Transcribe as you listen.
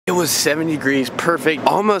It was 70 degrees, perfect,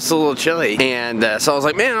 almost a little chilly, and so I was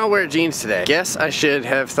like, man, I'll wear jeans today. Guess I should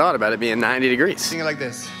have thought about it being 90 degrees. Sing it like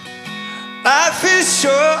this. Life is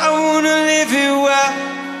short, I wanna live it well.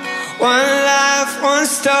 One life, one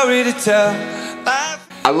story to tell.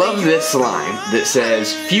 I love this line that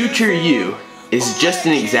says, future you is just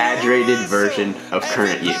an exaggerated version of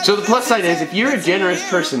current you. So the plus side is, if you're a generous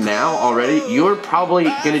person now already, you're probably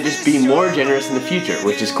gonna just be more generous in the future,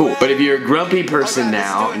 which is cool. But if you're a grumpy person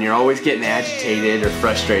now and you're always getting agitated or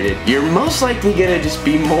frustrated, you're most likely gonna just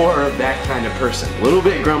be more of that kind of person. A little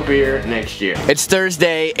bit grumpier next year. It's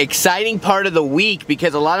Thursday, exciting part of the week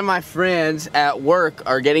because a lot of my friends at work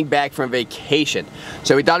are getting back from vacation.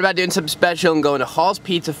 So we thought about doing something special and going to Hall's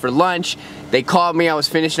Pizza for lunch. They called me, I was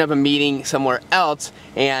finishing up a meeting somewhere else,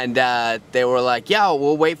 and they were like, yeah,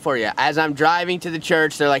 we'll wait for you. As I'm driving to the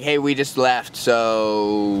church, they're like, hey, we just left,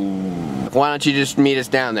 so why don't you just meet us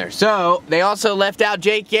down there? So they also left out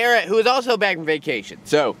Jake Garrett, who is also back from vacation.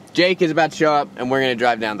 So Jake is about to show up, and we're gonna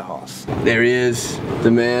drive down to Hall's. There he is,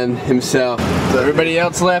 the man himself. So everybody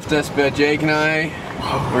else left us, but Jake and I,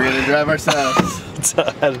 we're gonna drive ourselves.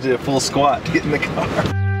 I had to do a full squat to get in the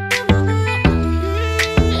car.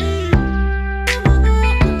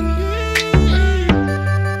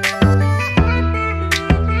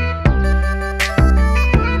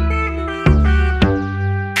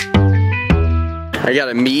 I got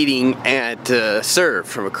a meeting at Serve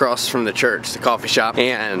from across from the church, the coffee shop,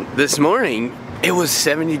 and this morning it was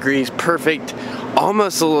 70 degrees, perfect,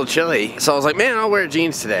 almost a little chilly. So I was like, man, I'll wear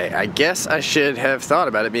jeans today. I guess I should have thought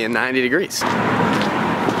about it being 90 degrees.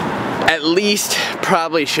 At least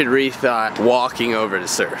probably should rethought walking over to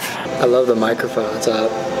Serve. I love the microphone, it's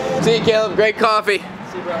up. See you, Caleb, great coffee.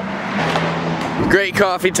 See you, bro. Great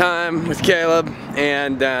coffee time with Caleb,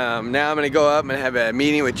 and now I'm gonna go up and have a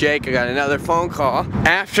meeting with Jake. I got another phone call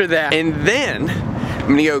after that, and then I'm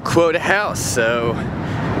gonna go quote a house, so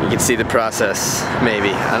you can see the process, maybe,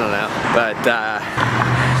 I don't know, but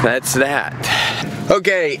that's that.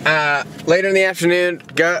 Okay, later in the afternoon,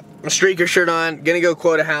 got my streaker shirt on, gonna go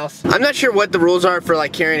quote a house. I'm not sure what the rules are for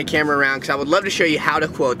like carrying a camera around, because I would love to show you how to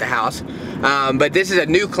quote the house. But this is a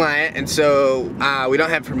new client, and so we don't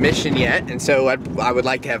have permission yet, and so I would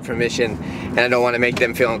like to have permission, and I don't want to make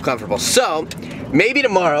them feel uncomfortable. So maybe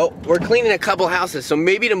tomorrow, we're cleaning a couple houses, so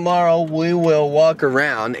maybe tomorrow we will walk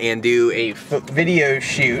around and do a video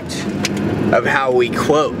shoot of how we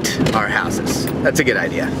quote our houses. That's a good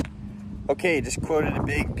idea. Okay, just quoted a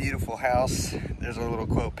big, beautiful house. There's our little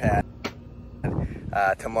quote pad.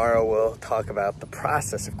 Tomorrow we'll talk about the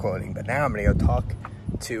process of quoting, but now I'm gonna go talk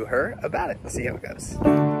to her about it. Let's see how it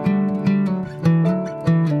goes.